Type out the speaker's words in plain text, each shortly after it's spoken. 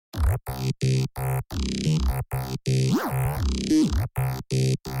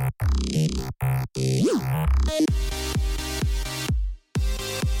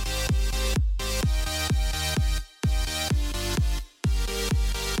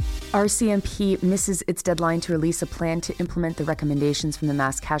RCMP misses its deadline to release a plan to implement the recommendations from the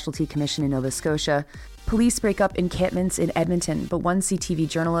Mass Casualty Commission in Nova Scotia. Police break up encampments in Edmonton, but one CTV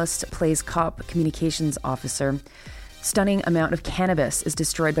journalist plays cop communications officer. Stunning amount of cannabis is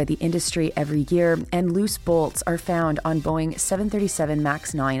destroyed by the industry every year, and loose bolts are found on Boeing 737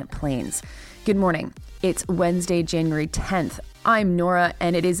 MAX 9 planes. Good morning. It's Wednesday, January 10th. I'm Nora,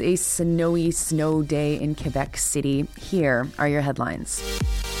 and it is a snowy snow day in Quebec City. Here are your headlines.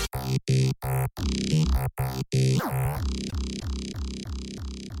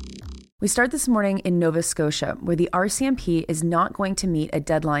 We start this morning in Nova Scotia, where the RCMP is not going to meet a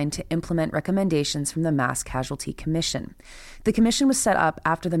deadline to implement recommendations from the Mass Casualty Commission. The commission was set up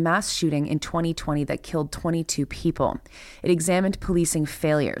after the mass shooting in 2020 that killed 22 people. It examined policing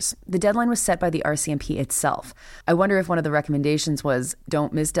failures. The deadline was set by the RCMP itself. I wonder if one of the recommendations was,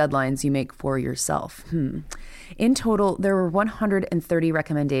 don't miss deadlines you make for yourself. In total, there were 130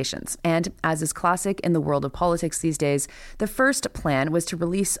 recommendations, and as is classic in the world of politics these days, the first plan was to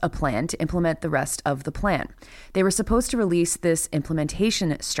release a plan to implement the rest of the plan. They were supposed to release this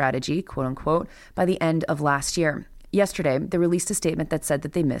implementation strategy, quote unquote, by the end of last year. Yesterday, they released a statement that said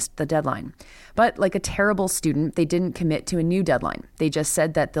that they missed the deadline. But like a terrible student, they didn't commit to a new deadline. They just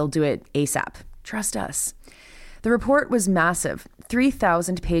said that they'll do it ASAP. Trust us. The report was massive,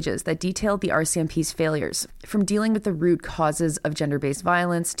 3,000 pages that detailed the RCMP's failures, from dealing with the root causes of gender-based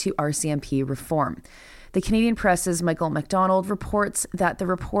violence to RCMP reform. The Canadian Press's Michael McDonald reports that the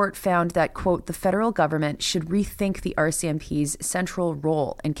report found that, quote, the federal government should rethink the RCMP's central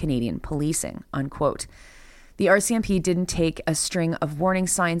role in Canadian policing, unquote. The RCMP didn't take a string of warning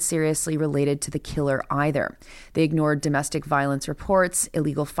signs seriously related to the killer either. They ignored domestic violence reports,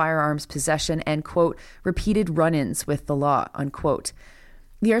 illegal firearms possession, and, quote, repeated run-ins with the law, unquote.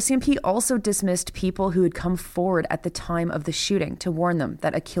 The RCMP also dismissed people who had come forward at the time of the shooting to warn them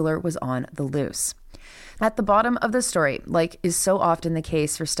that a killer was on the loose. At the bottom of the story, like is so often the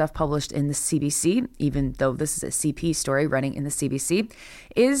case for stuff published in the CBC, even though this is a CP story running in the CBC,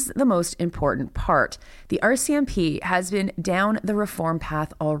 is the most important part. The RCMP has been down the reform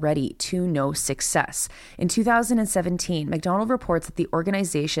path already to no success. In 2017, McDonald reports that the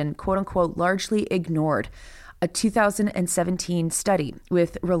organization, quote unquote, largely ignored a 2017 study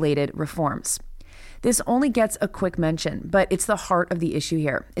with related reforms. This only gets a quick mention, but it's the heart of the issue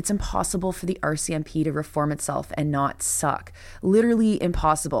here. It's impossible for the RCMP to reform itself and not suck. Literally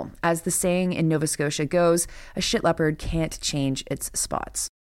impossible. As the saying in Nova Scotia goes, a shit leopard can't change its spots.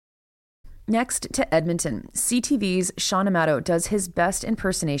 Next to Edmonton, CTV's Sean Amato does his best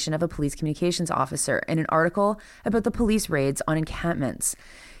impersonation of a police communications officer in an article about the police raids on encampments.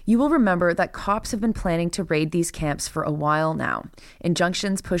 You will remember that cops have been planning to raid these camps for a while now.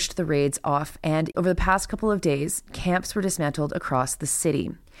 Injunctions pushed the raids off, and over the past couple of days, camps were dismantled across the city.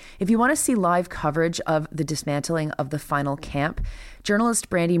 If you want to see live coverage of the dismantling of the final camp,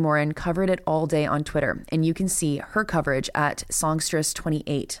 journalist Brandy Morin covered it all day on Twitter, and you can see her coverage at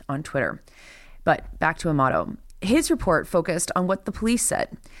Songstress28 on Twitter. But back to Amato. His report focused on what the police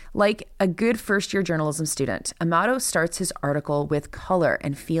said. Like a good first-year journalism student, Amato starts his article with color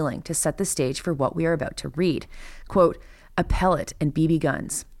and feeling to set the stage for what we are about to read. Quote, a pellet and BB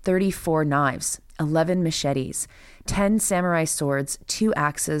guns, 34 knives, 11 machetes, 10 samurai swords, 2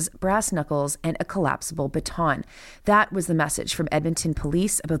 axes, brass knuckles, and a collapsible baton. That was the message from Edmonton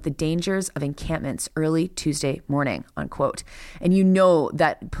police about the dangers of encampments early Tuesday morning, unquote. And you know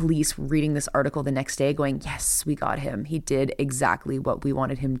that police were reading this article the next day going, yes, we got him. He did exactly what we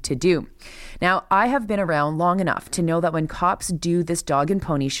wanted him to do. Now, I have been around long enough to know that when cops do this dog and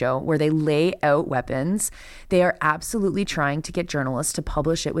pony show where they lay out weapons, they are absolutely trying to get journalists to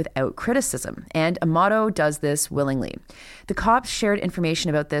publish it without criticism. And Amato does this willingly. The cops shared information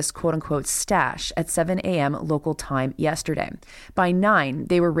about this quote-unquote stash at 7 a.m. local time yesterday. By 9,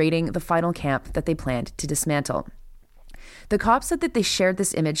 they were raiding the final camp that they planned to dismantle. The cops said that they shared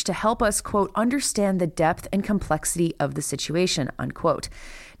this image to help us, quote, understand the depth and complexity of the situation, unquote.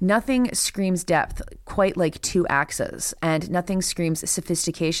 Nothing screams depth quite like 2 axes, and nothing screams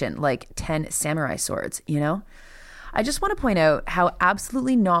sophistication like 10 samurai swords, you know? I just want to point out how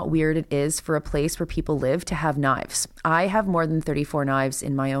absolutely not weird it is for a place where people live to have knives. I have more than 34 knives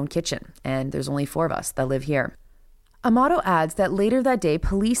in my own kitchen, and there's only 4 of us that live here. Amato adds that later that day,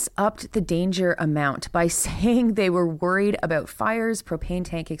 police upped the danger amount by saying they were worried about fires, propane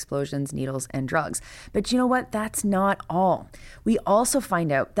tank explosions, needles, and drugs. But you know what? That's not all. We also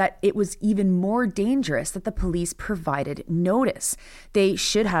find out that it was even more dangerous that the police provided notice. They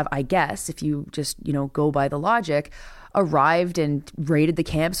should have, I guess, if you just, go by the logic, arrived and raided the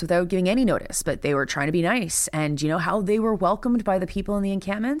camps without giving any notice, but they were trying to be nice. And you know how they were welcomed by the people in the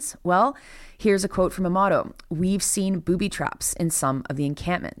encampments? Well, here's a quote from Amato. "We've seen booby traps in some of the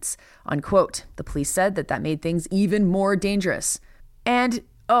encampments," unquote. The police said that made things even more dangerous. And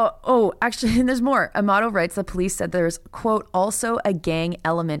actually, there's more. Amato writes the police said there's, quote, "also a gang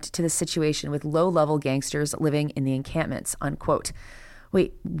element to the situation with low-level gangsters living in the encampments," unquote.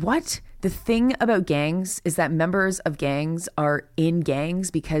 Wait, what? The thing about gangs is that members of gangs are in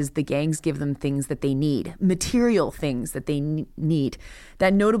gangs because the gangs give them things that they need, material things that they need.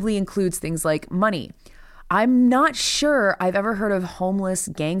 That notably includes things like money. I'm not sure I've ever heard of homeless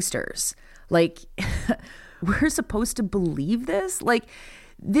gangsters. We're supposed to believe this?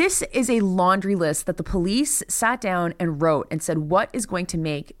 This is a laundry list that the police sat down and wrote and said, what is going to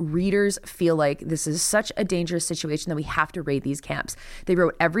make readers feel like this is such a dangerous situation that we have to raid these camps? They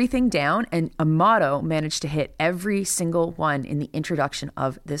wrote everything down, and Amato managed to hit every single one in the introduction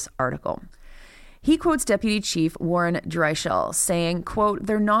of this article. He quotes Deputy Chief Warren Dreischel saying, quote,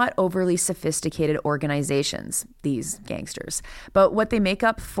 "They're not overly sophisticated organizations, these gangsters, but what they make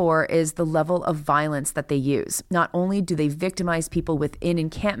up for is the level of violence that they use. Not only do they victimize people within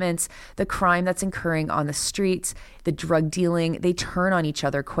encampments, the crime that's occurring on the streets, the drug dealing, they turn on each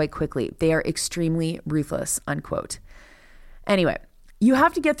other quite quickly. They are extremely ruthless," unquote. Anyway, you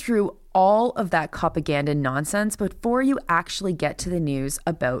have to get through all of that propaganda nonsense before you actually get to the news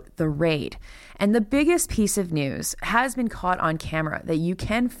about the raid. And the biggest piece of news has been caught on camera that you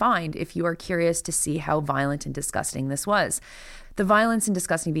can find if you are curious to see how violent and disgusting this was. The violence and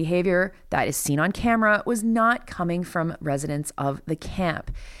disgusting behavior that is seen on camera was not coming from residents of the camp.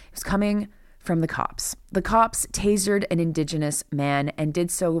 It was coming from the cops. The cops tasered an Indigenous man and did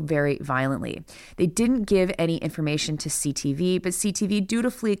so very violently. They didn't give any information to CTV, but CTV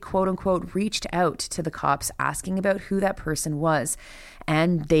dutifully, quote unquote, reached out to the cops asking about who that person was.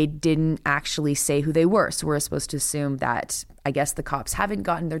 And they didn't actually say who they were. So we're supposed to assume that, I guess, the cops haven't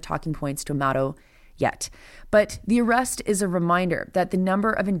gotten their talking points to Amato yet. But the arrest is a reminder that the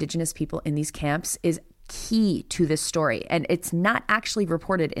number of Indigenous people in these camps is key to this story, and it's not actually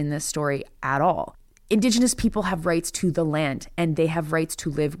reported in this story at all. Indigenous people have rights to the land, and they have rights to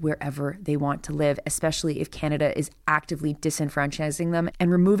live wherever they want to live, especially if Canada is actively disenfranchising them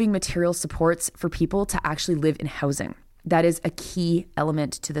and removing material supports for people to actually live in housing. That is a key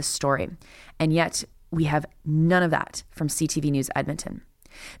element to this story, and yet we have none of that from CTV News Edmonton.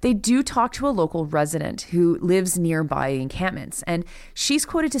 They do talk to a local resident who lives nearby the encampments, and she's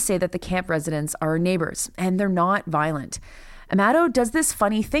quoted to say that the camp residents are neighbors and they're not violent. Amato does this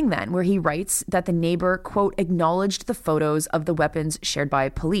funny thing then where he writes that the neighbor, quote, "acknowledged the photos of the weapons shared by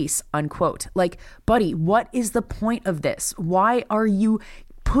police," unquote. Buddy, what is the point of this? Why are you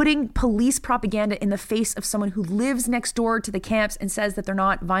putting police propaganda in the face of someone who lives next door to the camps and says that they're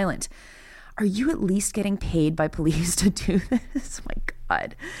not violent? Are you at least getting paid by police to do this? My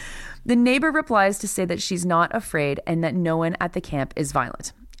God. The neighbor replies to say that she's not afraid and that no one at the camp is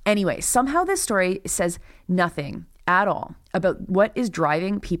violent. Anyway, somehow this story says nothing at all about what is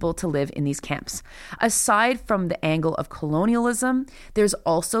driving people to live in these camps. Aside from the angle of colonialism, there's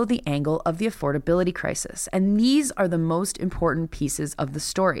also the angle of the affordability crisis. And these are the most important pieces of the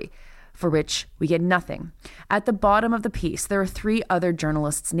story, for which we get nothing. At the bottom of the piece, there are 3 other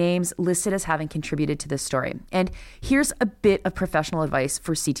journalists' names listed as having contributed to this story. And here's a bit of professional advice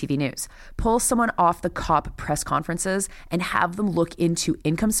for CTV News. Pull someone off the COP press conferences and have them look into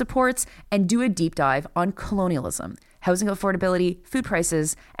income supports and do a deep dive on colonialism, housing affordability, food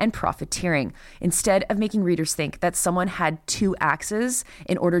prices, and profiteering, instead of making readers think that someone had 2 axes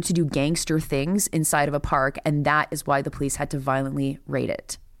in order to do gangster things inside of a park, and that is why the police had to violently raid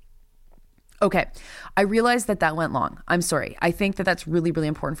it. Okay, I realize that went long. I'm sorry. I think that's really, really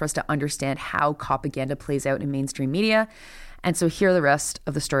important for us to understand how propaganda plays out in mainstream media. And so here are the rest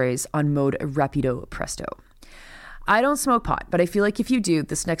of the stories on Mode Rapido Presto. I don't smoke pot, but I feel like if you do,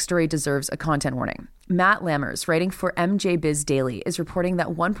 this next story deserves a content warning. Matt Lammers, writing for MJ Biz Daily, is reporting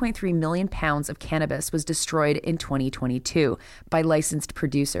that 1.3 million pounds of cannabis was destroyed in 2022 by licensed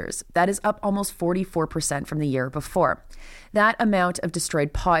producers. That is up almost 44% from the year before. That amount of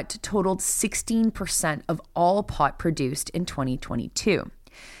destroyed pot totaled 16% of all pot produced in 2022.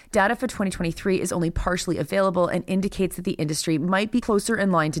 Data for 2023 is only partially available and indicates that the industry might be closer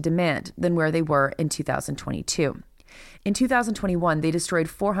in line to demand than where they were in 2022. In 2021, they destroyed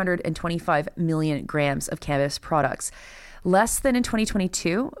 425 million grams of cannabis products, less than in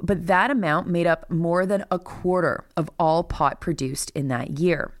 2022, but that amount made up more than a quarter of all pot produced in that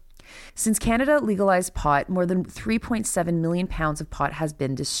year. Since Canada legalized pot, more than 3.7 million pounds of pot has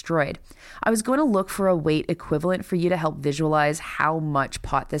been destroyed. I was going to look for a weight equivalent for you to help visualize how much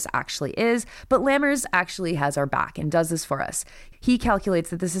pot this actually is, but Lammers actually has our back and does this for us. He calculates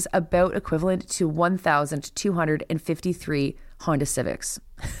that this is about equivalent to 1,253 Honda Civics.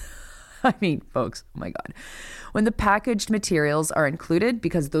 I mean, folks, oh my God. When the packaged materials are included,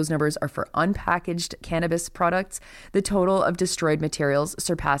 because those numbers are for unpackaged cannabis products, the total of destroyed materials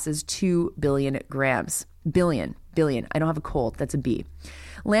surpasses 2 billion grams. Billion. I don't have a cold. That's a B.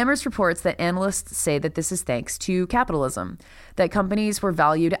 Lammers reports that analysts say that this is thanks to capitalism, that companies were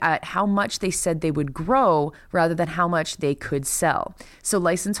valued at how much they said they would grow rather than how much they could sell. So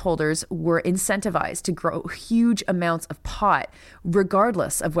license holders were incentivized to grow huge amounts of pot,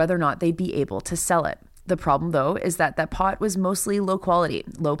 regardless of whether or not they'd be able to sell it. The problem, though, is that pot was mostly low quality,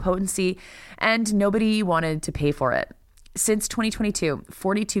 low potency, and nobody wanted to pay for it. Since 2022,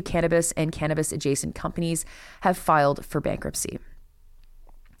 42 cannabis and cannabis-adjacent companies have filed for bankruptcy.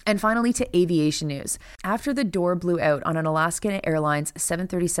 And finally, to aviation news. After the door blew out on an Alaska Airlines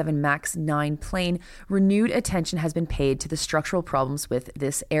 737 MAX 9 plane, renewed attention has been paid to the structural problems with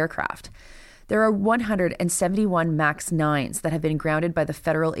this aircraft. There are 171 MAX 9s that have been grounded by the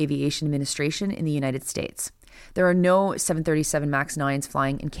Federal Aviation Administration in the United States. There are no 737 MAX 9s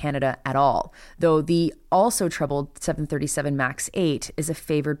flying in Canada at all, though the also troubled 737 MAX 8 is a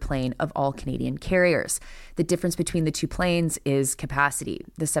favored plane of all Canadian carriers. The difference between the two planes is capacity.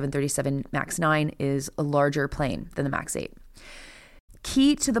 The 737 MAX 9 is a larger plane than the MAX 8.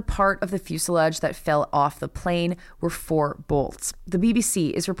 Key to the part of the fuselage that fell off the plane were 4 bolts. The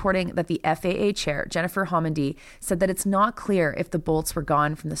BBC is reporting that the FAA chair, Jennifer Homendy, said that it's not clear if the bolts were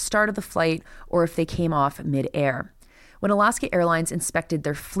gone from the start of the flight or if they came off mid-air. When Alaska Airlines inspected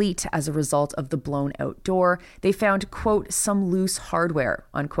their fleet as a result of the blown out door, they found, quote, some loose hardware,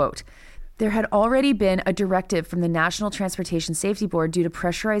 unquote. There had already been a directive from the National Transportation Safety Board due to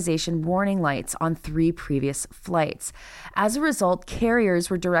pressurization warning lights on 3 previous flights. As a result, carriers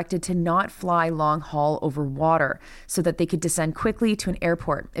were directed to not fly long haul over water so that they could descend quickly to an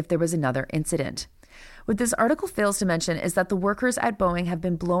airport if there was another incident. What this article fails to mention is that the workers at Boeing have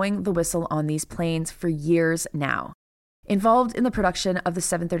been blowing the whistle on these planes for years now. Involved in the production of the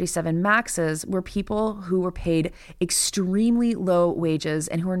 737 MAXs were people who were paid extremely low wages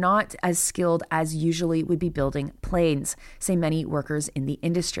and who were not as skilled as usually would be building planes, say many workers in the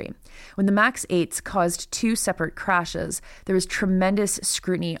industry. When the MAX 8s caused 2 separate crashes, there was tremendous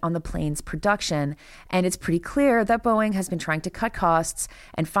scrutiny on the plane's production, and it's pretty clear that Boeing has been trying to cut costs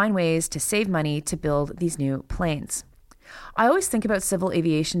and find ways to save money to build these new planes. I always think about civil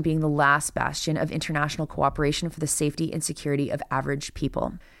aviation being the last bastion of international cooperation for the safety and security of average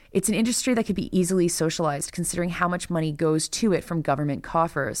people. It's an industry that could be easily socialized considering how much money goes to it from government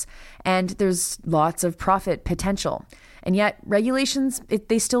coffers. And there's lots of profit potential. And yet regulations,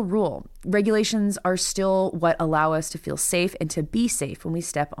 they still rule. Regulations are still what allow us to feel safe and to be safe when we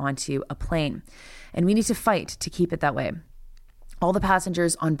step onto a plane. And we need to fight to keep it that way. All the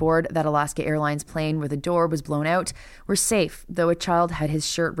passengers on board that Alaska Airlines plane where the door was blown out were safe, though a child had his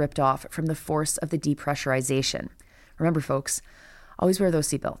shirt ripped off from the force of the depressurization. Remember, folks, always wear those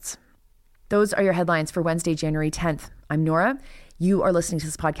seatbelts. Those are your headlines for Wednesday, January 10th. I'm Nora. You are listening to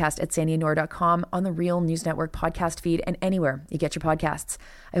this podcast at sandyandnora.com, on the Real News Network podcast feed, and anywhere you get your podcasts.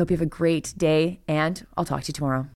 I hope you have a great day, and I'll talk to you tomorrow.